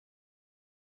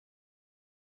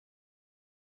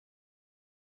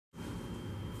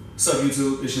What's up,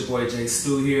 YouTube? It's your boy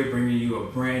J.Stew here, bringing you a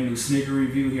brand new sneaker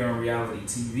review here on Reality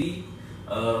TV.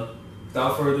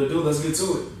 Without further ado, let's get to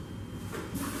it.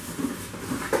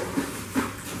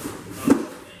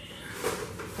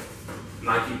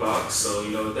 Nike box, so you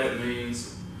know what that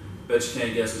means. Bet you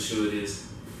can't guess what shoe it is.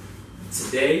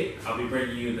 Today, I'll be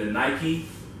bringing you the Nike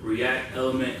React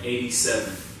Element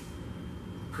 87.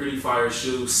 Pretty fire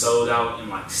shoe, sold out in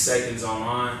like seconds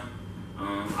online.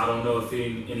 I don't know if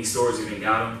any stores even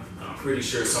got them. I'm pretty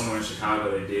sure somewhere in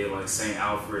Chicago they did, like St.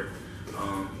 Alfred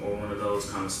or one of those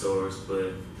kind of stores.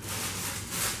 But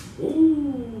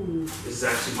ooh, this is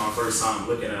actually my first time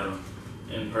looking at them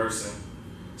in person.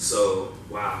 So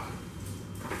wow.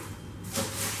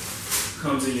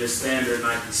 Comes in your standard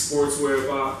Nike sportswear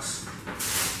box.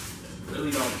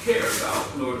 Really don't care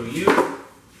about, nor do you.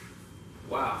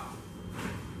 Wow.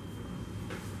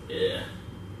 Yeah.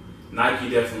 Nike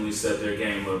definitely stepped their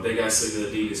game up. They got sick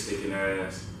of Adidas kicking their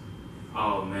ass.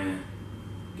 Oh man.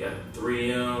 Got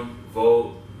 3M,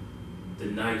 Volt, the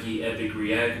Nike Epic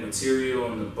React material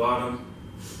on the bottom.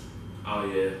 Oh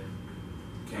yeah.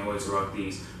 Can't wait to rock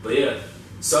these. But yeah,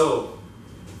 so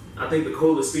I think the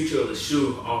coolest feature of the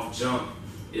shoe off jump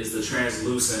is the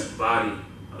translucent body.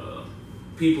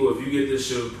 People, if you get this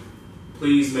shoe,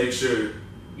 please make sure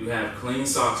you have clean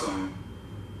socks on.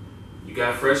 You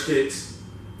got fresh kicks,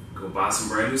 go buy some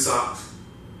brand new socks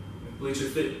and bleach your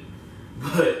fit.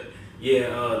 But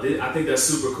yeah, I think that's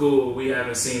super cool. We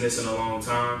haven't seen this in a long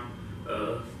time,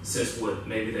 since what,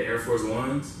 maybe the Air Force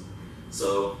Ones.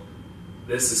 So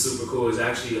this is super cool. It's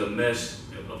actually a mesh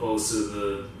opposed to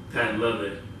the patent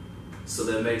leather. So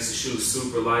that makes the shoe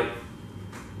super light.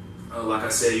 Like I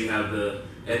said, you have the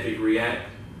Epic React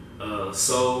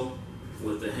sole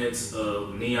with the hints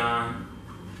of neon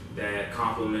that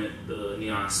complement the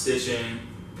neon stitching,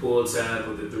 pull tab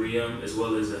with the 3M, as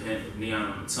well as a hint of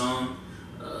neon on the tongue.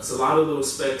 It's a lot of little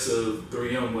specks of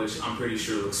 3M, which I'm pretty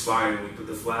sure looks fire when we put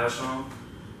the flash on.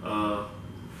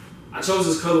 I chose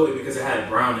this colorway because it had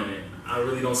brown in it. I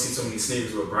really don't see so many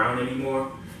sneakers with brown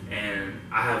anymore, and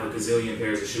I have a gazillion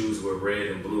pairs of shoes with red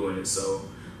and blue in it, so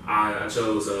I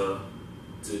chose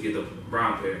to get the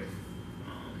brown pair.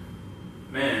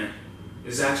 Man,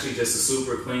 it's actually just a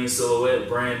super clean silhouette,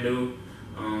 brand new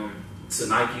to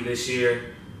Nike this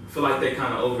year. I feel like they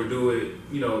kind of overdo it,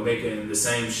 you know, making the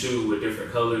same shoe with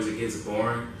different colors. It gets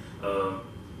boring.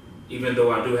 Even though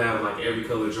I do have like every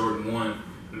color Jordan 1,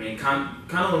 I mean, kind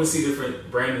of want to see different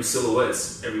brand new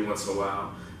silhouettes every once in a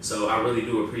while. So I really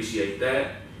do appreciate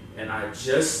that. And I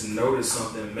just noticed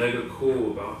something mega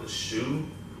cool about the shoe.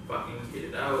 If I can get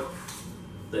it out.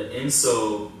 The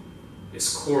insole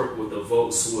is cork with a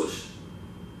Volt swoosh.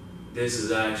 This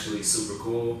is actually super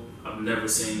cool. I've never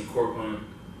seen cork on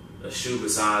a shoe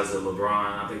besides a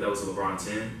LeBron. I think that was a LeBron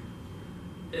 10.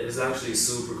 It is actually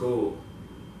super cool.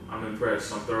 I'm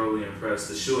impressed. I'm thoroughly impressed.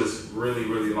 The shoe is really,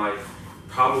 really light.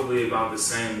 Probably about the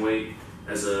same weight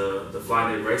as the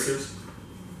Flyknit Racers.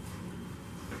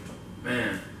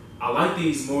 Man, I like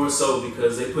these more so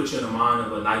because they put you in the mind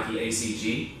of a Nike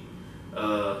ACG.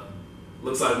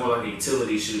 Looks like more like a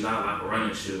utility shoe, not like a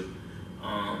running shoe.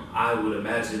 I would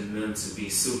imagine them to be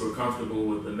super comfortable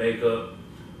with the makeup.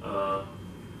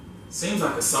 Seems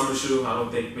like a summer shoe. I don't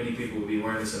think many people will be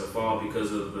wearing this in the fall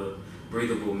because of the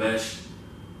breathable mesh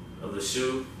of the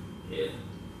shoe. Yeah,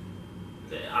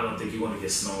 I don't think you want to get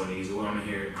snow in these. Well, I'm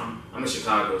in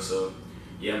Chicago, so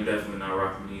yeah, I'm definitely not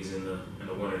rocking these in the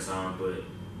winter time. But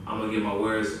I'm gonna get my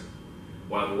wears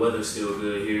while the weather's still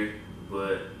good here.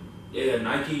 But yeah,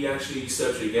 Nike actually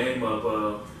stepped your game up.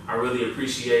 I really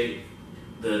appreciate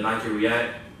the Nike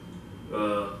React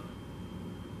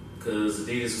because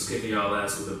Adidas was kicking y'all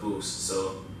ass with a boost.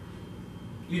 So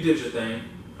you did your thing.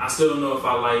 I still don't know if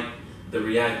I like the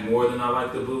React more than I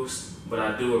like the boost, but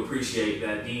I do appreciate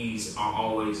that these are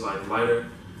always like lighter.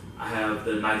 I have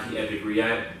the Nike Epic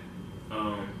React,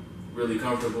 really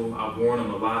comfortable. I've worn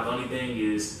them a lot. The only thing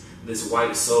is this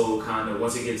white sole kind of,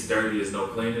 once it gets dirty, there's no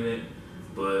cleaning it.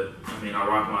 But I mean, I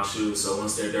rock my shoes, so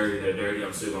once they're dirty, they're dirty.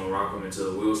 I'm still gonna rock them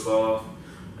until the wheels fall off,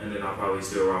 and then I'll probably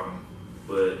still rock them.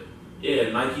 But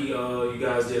yeah, Nike, you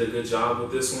guys did a good job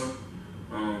with this one.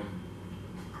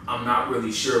 I'm not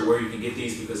really sure where you can get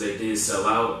these because they did sell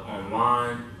out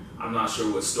online. I'm not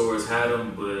sure what stores had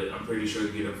them, but I'm pretty sure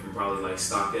you get them from probably like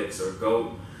StockX or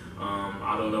GOAT.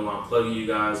 I don't know why I'm plugging you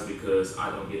guys because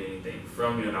I don't get anything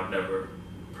from you, and I've never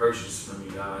purchased from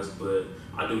you guys, but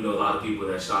I do know a lot of people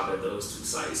that shop at those two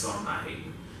sites, so I'm not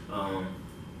hating.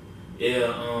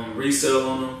 Resale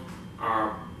on them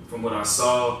are, from what I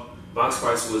saw, box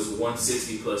price was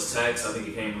 $160 plus tax. I think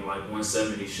it came to like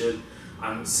 $170 ship.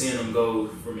 I'm seeing them go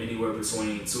from anywhere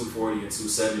between $240 and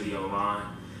 $270 online.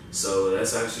 So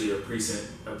that's actually a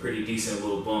pretty decent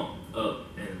little bump up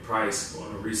in price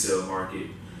on the resale market.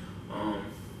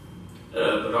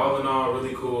 But all in all,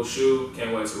 really cool shoe.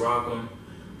 Can't wait to rock them.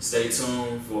 Stay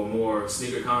tuned for more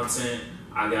sneaker content.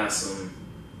 I got some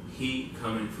heat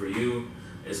coming for you,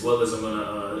 as well as I'm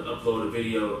gonna upload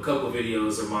a couple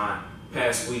videos of my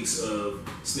past weeks of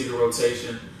sneaker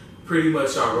rotation. Pretty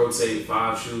much I rotate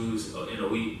 5 shoes in a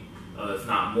week, if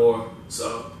not more.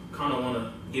 So kind of want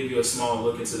to give you a small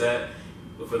look into that.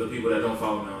 But for the people that don't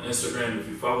follow me on Instagram, if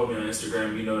you follow me on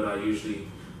Instagram, you know that I usually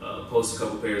post a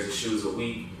couple pairs of shoes a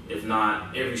week, if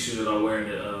not every shoe that I wear in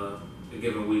a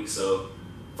given week. So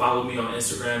follow me on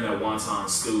Instagram at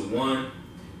WontonStew1.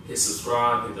 Hit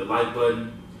subscribe, hit the like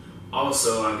button.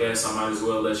 Also, I guess I might as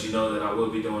well let you know that I will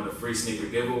be doing a free sneaker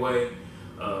giveaway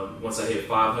once I hit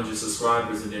 500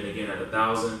 subscribers, and then again at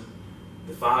 1,000.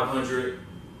 The 500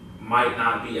 might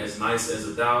not be as nice as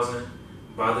 1,000.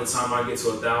 By the time I get to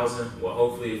 1,000, well,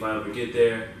 hopefully if I ever get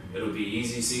there, it'll be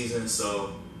easy season.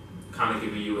 So kind of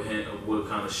giving you a hint of what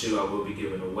kind of shoe I will be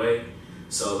giving away.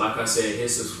 So like I said, hit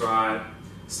subscribe.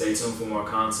 Stay tuned for more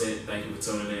content. Thank you for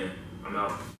tuning in. I'm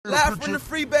out. Live from the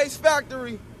Freebase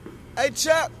Factory. Hey,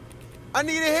 Chuck, I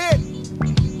need a hit.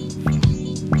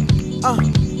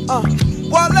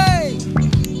 Wale.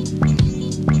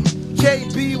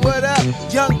 KB, what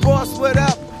up? Young Boss, what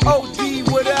up? OD,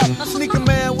 what up? Sneaker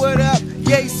Man, what up?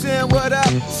 J.Stew, what up?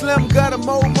 Slim Gutter,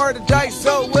 Mo Murder Dice,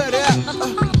 so what up?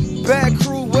 Bad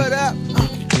Crew, what up?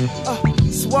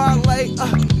 Swale,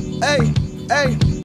 hey, hey.